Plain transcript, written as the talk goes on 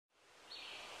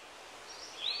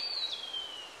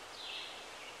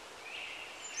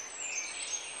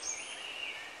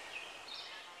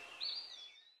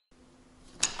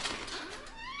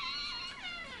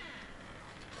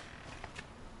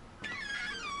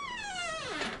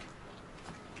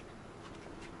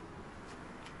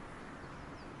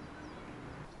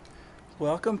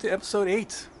Welcome to episode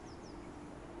 8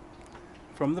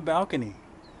 from the balcony.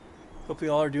 Hope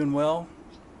you all are doing well,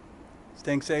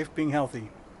 staying safe, being healthy.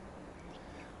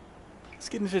 Let's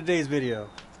get into today's video.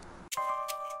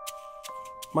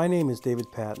 My name is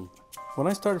David Patton. When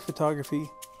I started photography,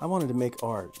 I wanted to make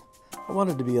art. I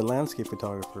wanted to be a landscape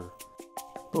photographer.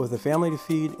 But with a family to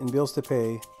feed and bills to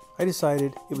pay, I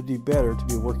decided it would be better to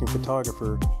be a working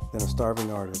photographer than a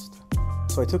starving artist.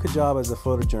 So I took a job as a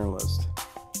photojournalist.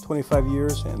 25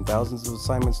 years and thousands of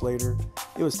assignments later,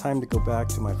 it was time to go back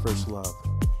to my first love.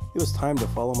 It was time to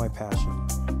follow my passion.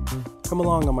 Come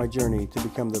along on my journey to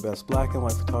become the best black and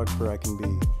white photographer I can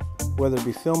be. Whether it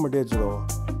be film or digital,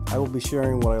 I will be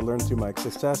sharing what I learned through my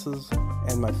successes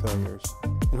and my failures,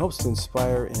 in hopes to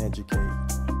inspire and educate.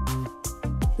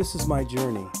 This is my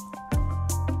journey.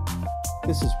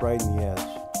 This is Riding the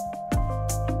Edge.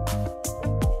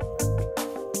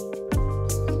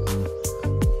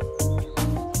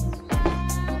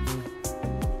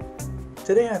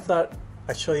 Today I thought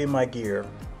I'd show you my gear,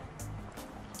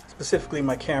 specifically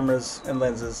my cameras and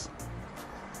lenses.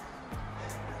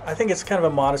 I think it's kind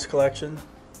of a modest collection.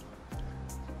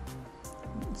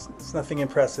 It's nothing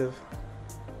impressive.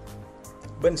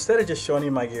 But instead of just showing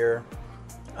you my gear,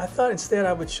 I thought instead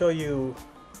I would show you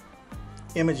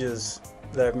images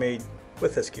that I've made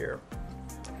with this gear.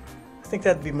 I think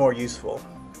that'd be more useful,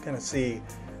 kind of see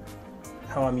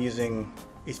how I'm using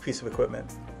each piece of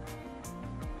equipment.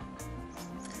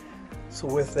 So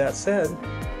with that said,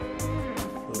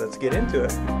 let's get into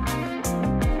it.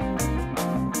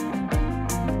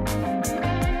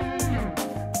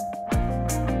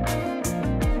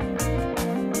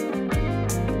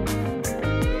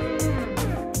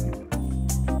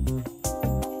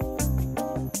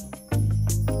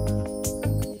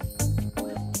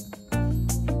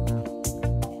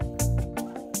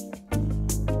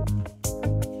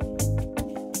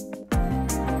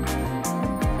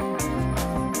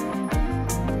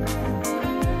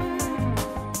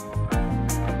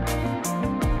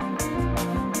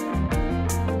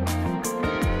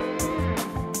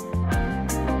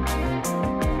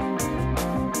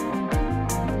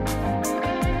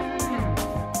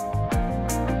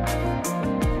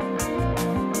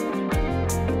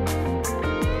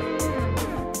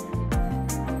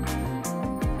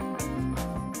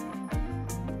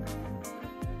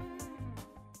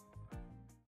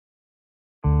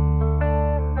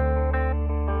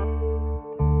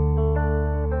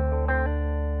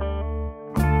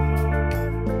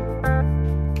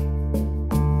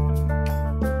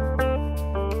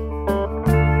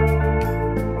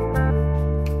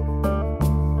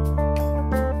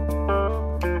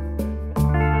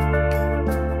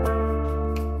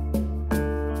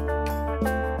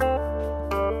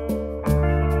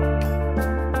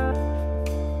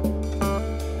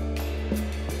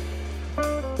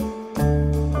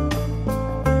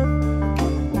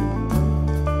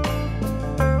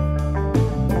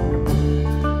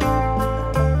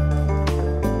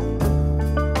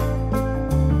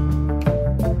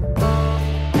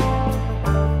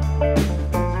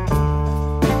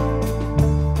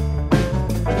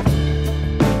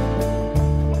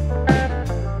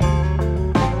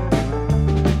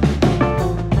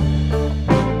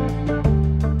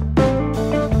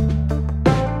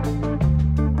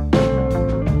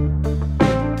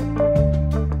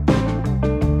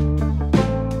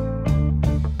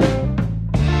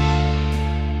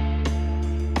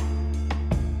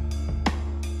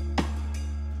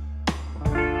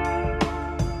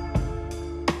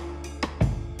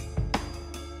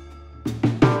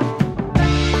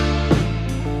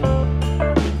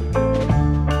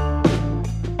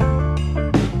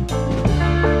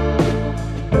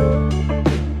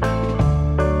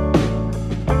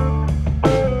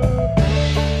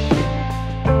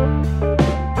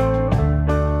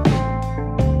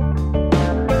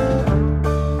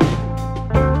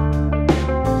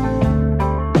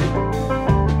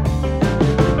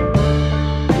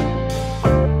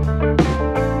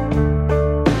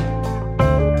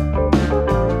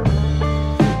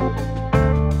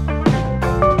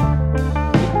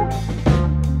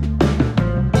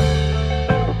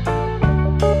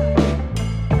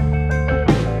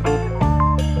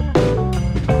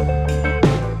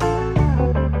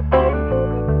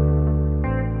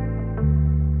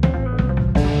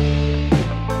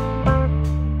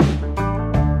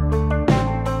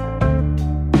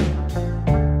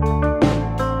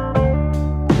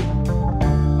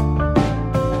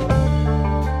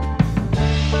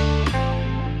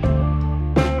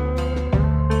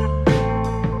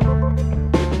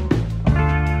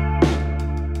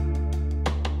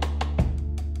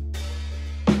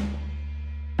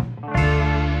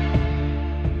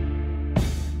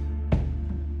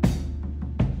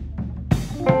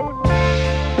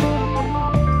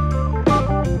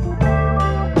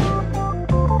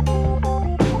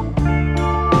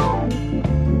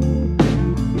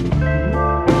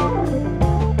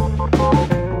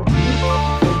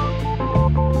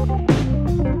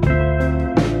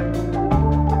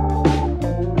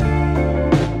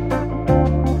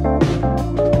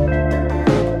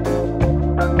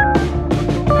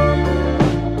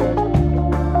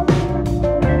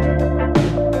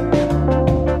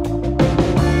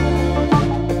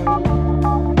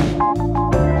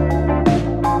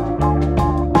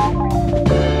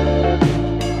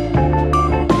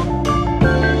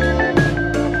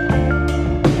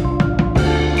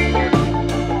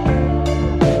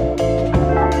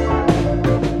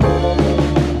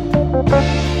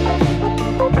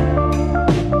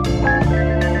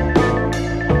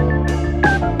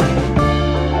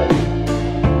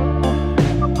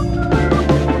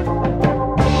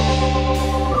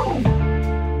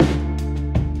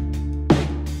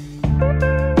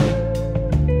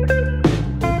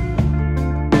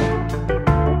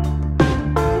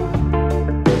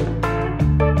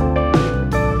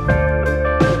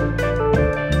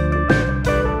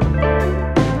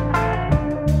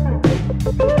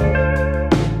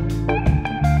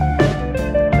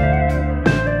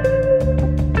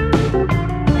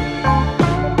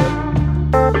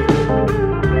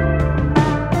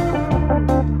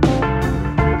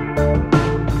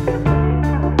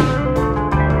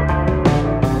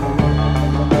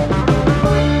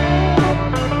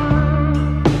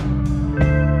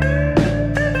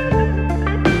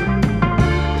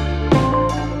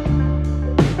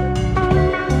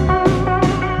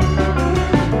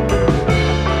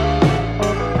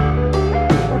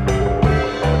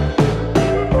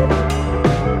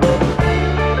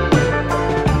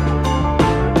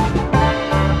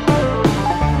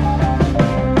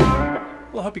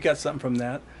 got something from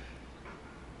that.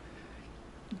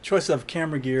 Choice of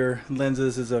camera gear and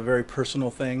lenses is a very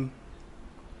personal thing.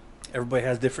 Everybody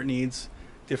has different needs,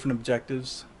 different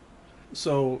objectives.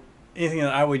 So anything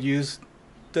that I would use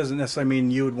doesn't necessarily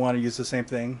mean you would want to use the same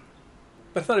thing.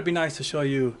 But I thought it'd be nice to show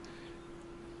you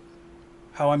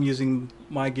how I'm using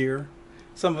my gear.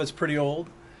 Some of it's pretty old,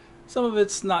 some of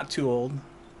it's not too old.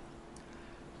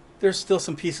 There's still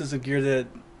some pieces of gear that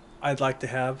I'd like to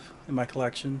have in my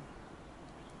collection.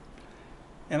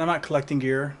 And I'm not collecting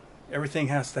gear. Everything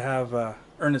has to have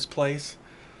earn its place.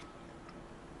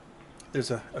 There's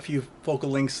a few focal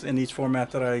lengths in each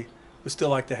format that I would still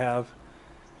like to have.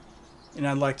 And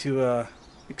I'd like to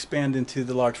expand into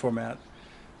the large format.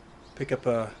 Pick up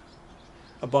a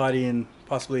body and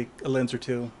possibly a lens or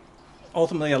two.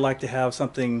 Ultimately, I'd like to have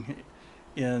something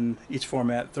in each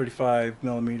format: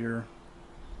 35mm,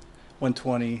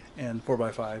 120, and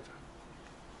 4x5.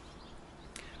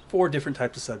 4 different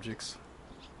types of subjects.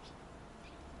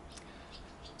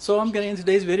 So I'm going to end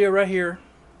today's video right here.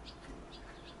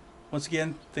 Once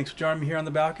again, thanks for joining me here on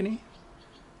the balcony.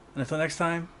 And until next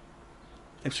time,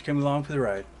 thanks for coming along for the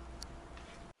ride.